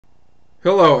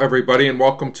Hello everybody and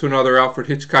welcome to another Alfred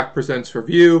Hitchcock Presents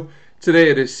review. Today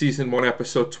it is Season 1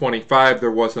 Episode 25, There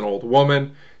Was an Old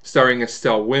Woman, starring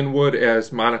Estelle Winwood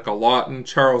as Monica Lawton,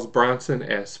 Charles Bronson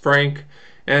as Frank,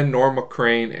 and Norma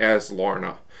Crane as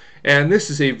Lorna. And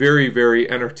this is a very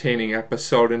entertaining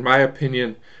episode. In my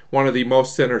opinion, one of the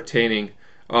most entertaining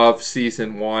of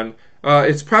Season 1.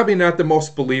 It's probably not the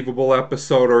most believable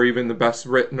episode or even the best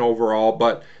written overall,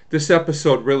 but this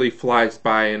episode really flies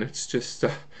by and it's just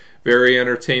very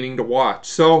entertaining to watch.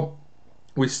 So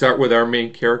we start with our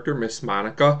main character, Miss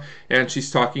Monica, and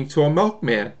she's talking to a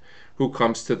milkman who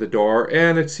comes to the door,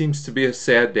 and it seems to be a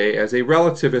sad day as a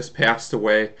relative has passed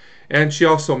away, and she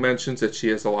also mentions that she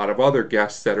has a lot of other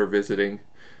guests that are visiting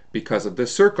because of the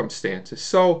circumstances.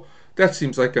 So that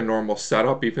seems like a normal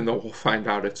setup, even though we'll find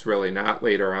out it's really not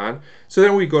later on. So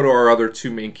then we go to our other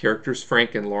two main characters,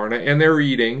 Frank and Lorna, and they're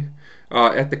eating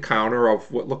at the counter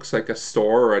of what looks like a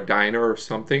store or a diner or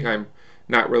something. I'm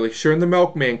not really sure. And the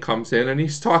milkman comes in and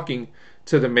he's talking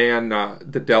to the man,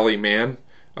 the deli man,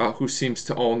 who seems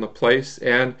to own the place.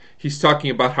 And he's talking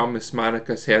about how Miss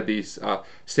Monica's had these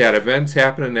sad events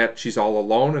happen and that she's all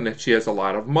alone and that she has a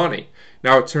lot of money.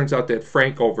 Now it turns out that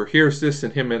Frank overhears this,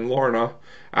 and him and Lorna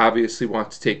obviously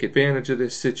want to take advantage of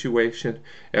this situation,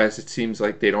 as it seems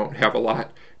like they don't have a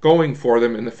lot going for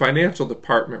them in the financial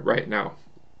department right now.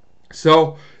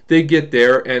 So they get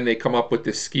there and they come up with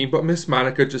this scheme, but Miss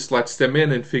Monica just lets them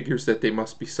in and figures that they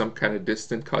must be some kind of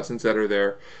distant cousins that are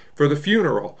there for the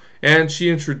funeral. And she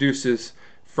introduces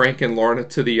Frank and Lorna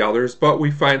to the others, but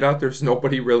we find out there's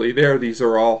nobody really there. These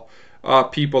are all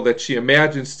people that she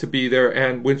imagines to be there,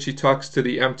 and when she talks to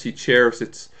the empty chairs,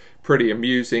 it's pretty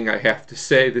amusing, I have to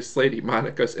say. This lady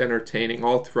Monica's entertaining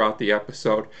all throughout the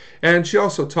episode, and she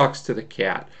also talks to the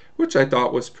cat, which I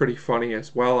thought was pretty funny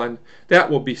as well, and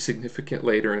that will be significant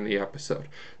later in the episode.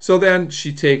 So then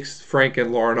she takes Frank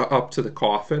and Lorna up to the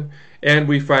coffin, and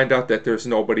we find out that there's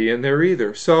nobody in there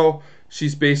either. So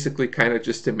she's basically kind of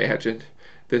just imagined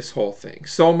this whole thing.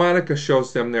 So Monica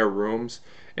shows them their rooms,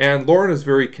 and Lorna's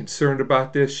very concerned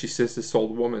about this. She says this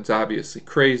old woman's obviously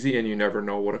crazy, and you never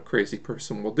know what a crazy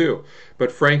person will do.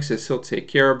 But Frank says he'll take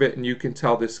care of it, and you can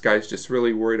tell this guy's just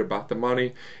really worried about the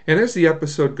money. And as the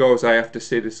episode goes, I have to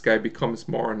say this guy becomes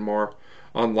more and more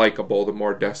unlikable the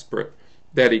more desperate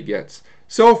that he gets.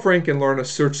 So Frank and Lorna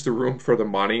search the room for the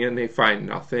money, and they find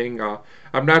nothing.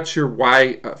 I'm not sure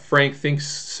why Frank thinks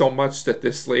so much that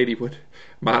this lady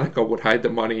Monica would hide the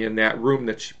money in that room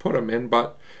that she put him in,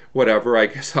 but whatever, I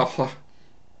guess I'll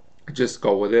just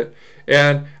go with it.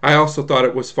 And I also thought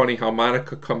it was funny how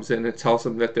Monica comes in and tells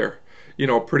them that they're,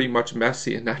 pretty much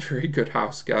messy and not very good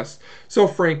house guests. So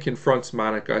Frank confronts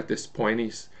Monica at this point.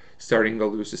 He's starting to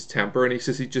lose his temper, and he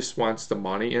says he just wants the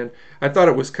money. And I thought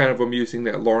it was kind of amusing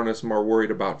that Lorna's more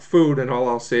worried about food, and all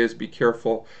I'll say is be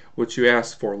careful what you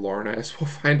ask for, Lorna, as we'll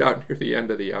find out near the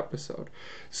end of the episode.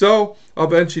 So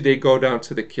eventually they go down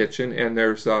to the kitchen, and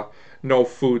there's no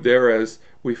food there, as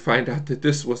we find out that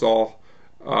this was all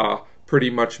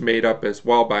pretty much made up as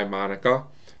well by Monica.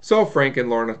 So Frank and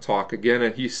Lorna talk again,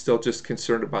 and he's still just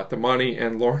concerned about the money,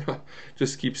 and Lorna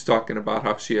just keeps talking about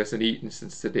how she hasn't eaten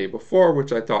since the day before,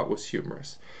 which I thought was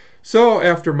humorous. So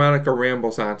after Monica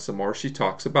rambles on some more, she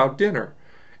talks about dinner.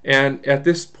 And at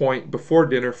this point, before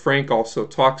dinner, Frank also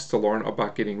talks to Lorna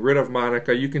about getting rid of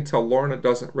Monica. You can tell Lorna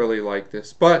doesn't really like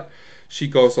this, but she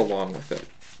goes along with it.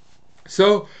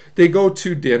 So they go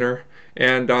to dinner,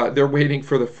 and they're waiting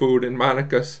for the food, and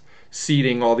Monica's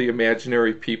seating all the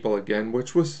imaginary people again,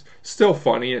 which was still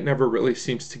funny. It never really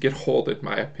seems to get old, in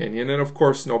my opinion. And of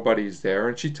course nobody's there,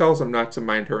 and she tells them not to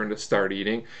mind her and to start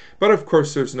eating. But of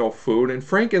course there's no food, and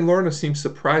Frank and Lorna seem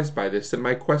surprised by this. And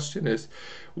my question is,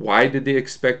 why did they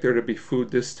expect there to be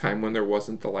food this time when there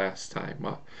wasn't the last time?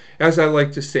 As I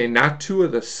like to say, not two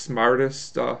of the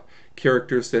smartest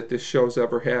characters that this show's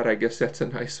ever had. I guess that's a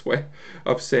nice way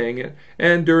of saying it.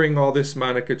 And during all this,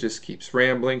 Monica just keeps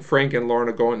rambling. Frank and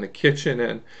Lorna go in the kitchen,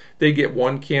 and they get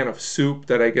one can of soup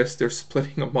that I guess they're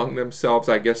splitting among themselves.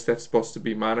 I guess that's supposed to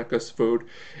be Monica's food.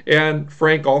 And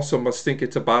Frank also must think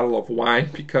it's a bottle of wine,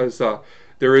 because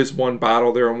there is one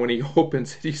bottle there, and when he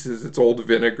opens it, he says it's old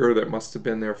vinegar that must have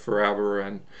been there forever.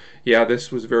 And yeah,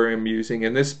 this was very amusing,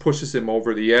 and this pushes him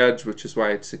over the edge, which is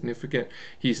why it's significant.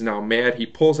 He's now mad. He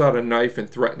pulls out a knife and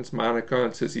threatens Monica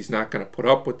and says he's not going to put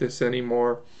up with this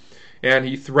anymore. and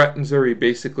he threatens her. He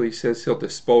basically says he'll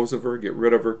dispose of her, get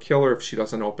rid of her, kill her if she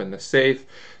doesn't open the safe.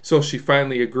 So she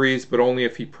finally agrees, but only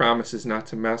if he promises not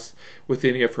to mess with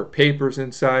any of her papers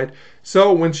inside.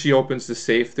 So when she opens the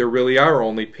safe, there really are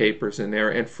only papers in there,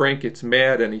 and Frank gets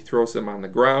mad and he throws them on the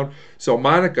ground. So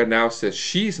Monica now says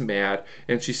she's mad,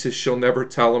 and she says she'll never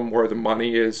tell him where the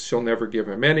money is. She'll never give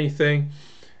him anything.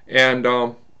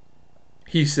 And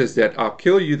he says that I'll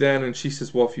kill you then, and she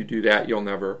says, well, if you do that, you'll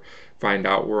never find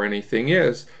out where anything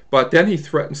is. But then he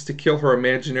threatens to kill her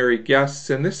imaginary guests,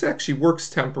 and this actually works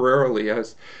temporarily,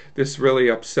 as this really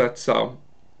upsets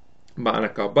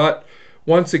Monica. But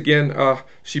once again,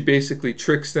 she basically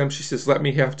tricks them. She says, let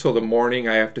me have till the morning.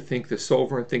 I have to think this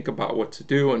over and think about what to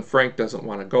do. And Frank doesn't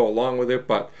want to go along with it,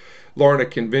 but Lorna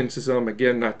convinces him.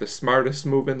 Again, not the smartest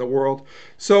move in the world.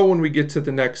 So when we get to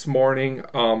the next morning,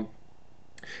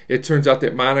 it turns out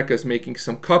that Monica's making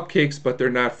some cupcakes, but they're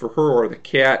not for her or the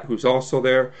cat, who's also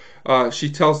there. She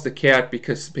tells the cat,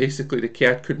 because basically the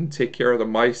cat couldn't take care of the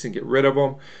mice and get rid of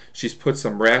them, she's put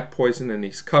some rat poison in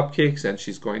these cupcakes, and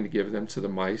she's going to give them to the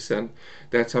mice, and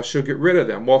that's how she'll get rid of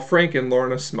them. Well, Frank and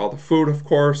Lorna smell the food, of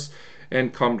course,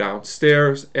 and come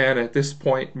downstairs, and at this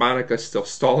point Monica's still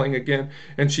stalling again,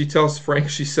 and she tells Frank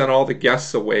she sent all the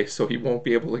guests away so he won't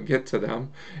be able to get to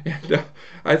them. And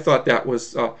I thought that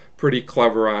was pretty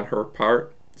clever on her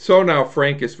part. So now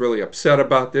Frank is really upset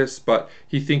about this, but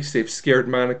he thinks they've scared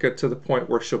Monica to the point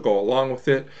where she'll go along with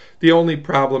it. The only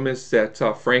problem is that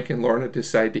Frank and Lorna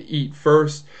decide to eat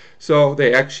first, so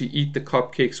they actually eat the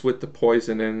cupcakes with the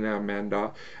poison in them, and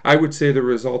I would say the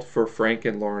result for Frank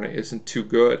and Lorna isn't too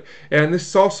good. And this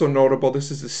is also notable.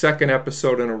 This is the second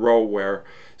episode in a row where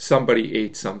somebody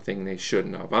ate something they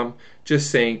shouldn't have. I'm just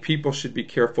saying people should be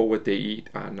careful what they eat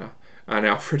on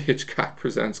Alfred Hitchcock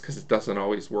Presents, because it doesn't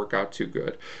always work out too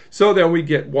good. So then we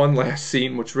get one last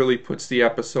scene which really puts the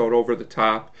episode over the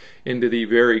top into the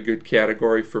very good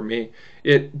category for me.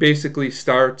 It basically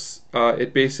starts,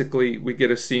 we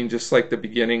get a scene just like the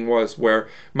beginning was, where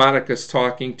Monica's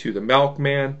talking to the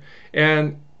milkman,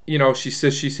 and you know, she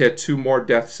says she's had 2 more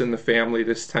deaths in the family.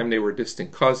 This time they were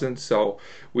distant cousins, so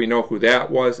we know who that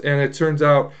was. And it turns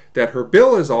out that her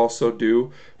bill is also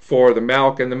due for the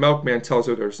milk, and the milkman tells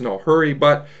her there's no hurry,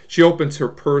 but she opens her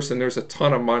purse and there's a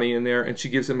ton of money in there, and she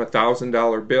gives him a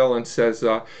 $1,000 bill and says,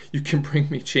 you can bring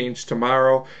me change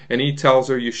tomorrow. And he tells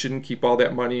her you shouldn't keep all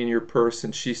that money in your purse,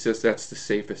 and she says that's the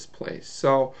safest place.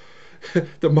 So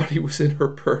the money was in her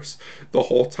purse the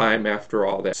whole time after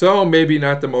all that. So maybe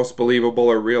not the most believable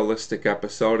or realistic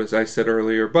episode, as I said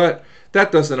earlier, but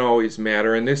that doesn't always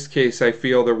matter. In this case, I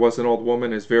feel There Was an Old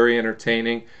Woman is very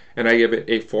entertaining, and I give it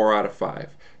a 4 out of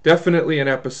 5. Definitely an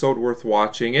episode worth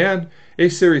watching, and a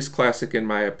series classic in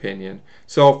my opinion.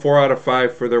 So 4 out of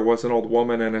 5 for There Was an Old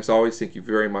Woman, and as always, thank you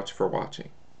very much for watching.